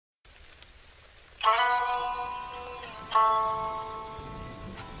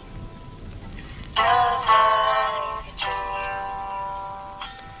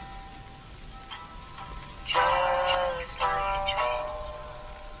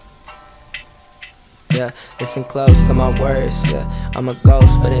Yeah, listen close to my words, yeah. I'm a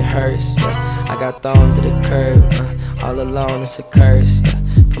ghost, but it hurts, yeah. I got thrown to the curb, all alone, it's a curse, yeah.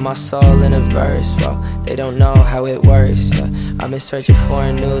 Put my soul in a verse, well, they don't know how it works, yeah. I've been searching for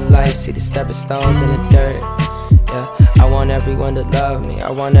a new life, see the stepping stones in the dirt, yeah. I want everyone to love me,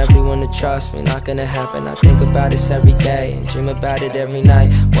 I want everyone to trust me. Not gonna happen, I think about this every day and dream about it every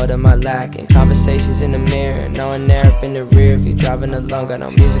night. What am I lacking? Conversations in the mirror, knowing they're up in the rear view. Driving along, got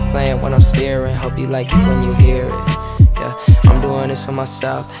no music playing when I'm steering. Hope you like it when you hear it. Yeah, I'm doing this for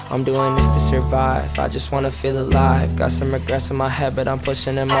myself, I'm doing this to survive. I just wanna feel alive. Got some regrets in my head, but I'm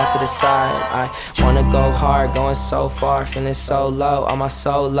pushing them all to the side. I wanna go hard, going so far, feeling so low. On my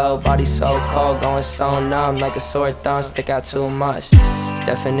solo, body so cold, going so numb. Like a sore thumb, stick out too much.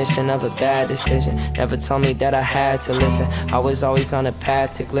 Definition of a bad decision. Never told me that I had to listen. I was always on a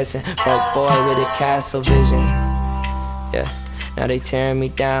path to glisten. Broke boy with a castle vision. Yeah. Now they tearing me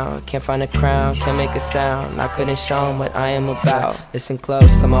down, can't find a crown, can't make a sound. I couldn't show them what I am about. Listen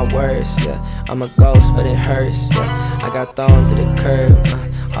close to my words, yeah. I'm a ghost, but it hurts, yeah. I got thrown to the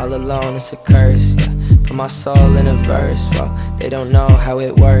curb, all alone, it's a curse, yeah. Put my soul in a verse, well, they don't know how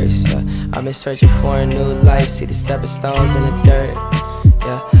it works, yeah. I've been searching for a new life, see the stepping stones in the dirt,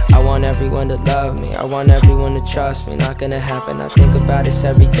 yeah. I want everyone to love me, I want everyone to trust me. Not gonna happen, I think about this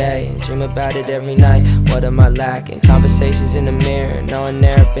every day and dream about it every night. What am I lacking? Conversations in the mirror, knowing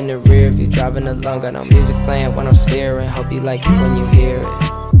they're up in the rear view. Driving along, got no music playing when I'm steering. Hope you like it when you hear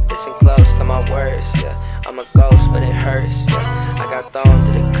it. Listen close to my words, yeah. I'm a ghost, but it hurts, yeah. I got thrown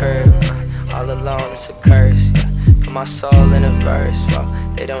to the curb, all alone, it's a curse, yeah. Put my soul in a verse,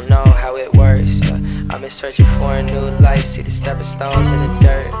 well, they don't know how it works, yeah. I've been searching for a new life, see the stepping stones in the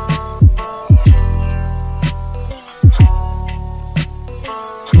dirt.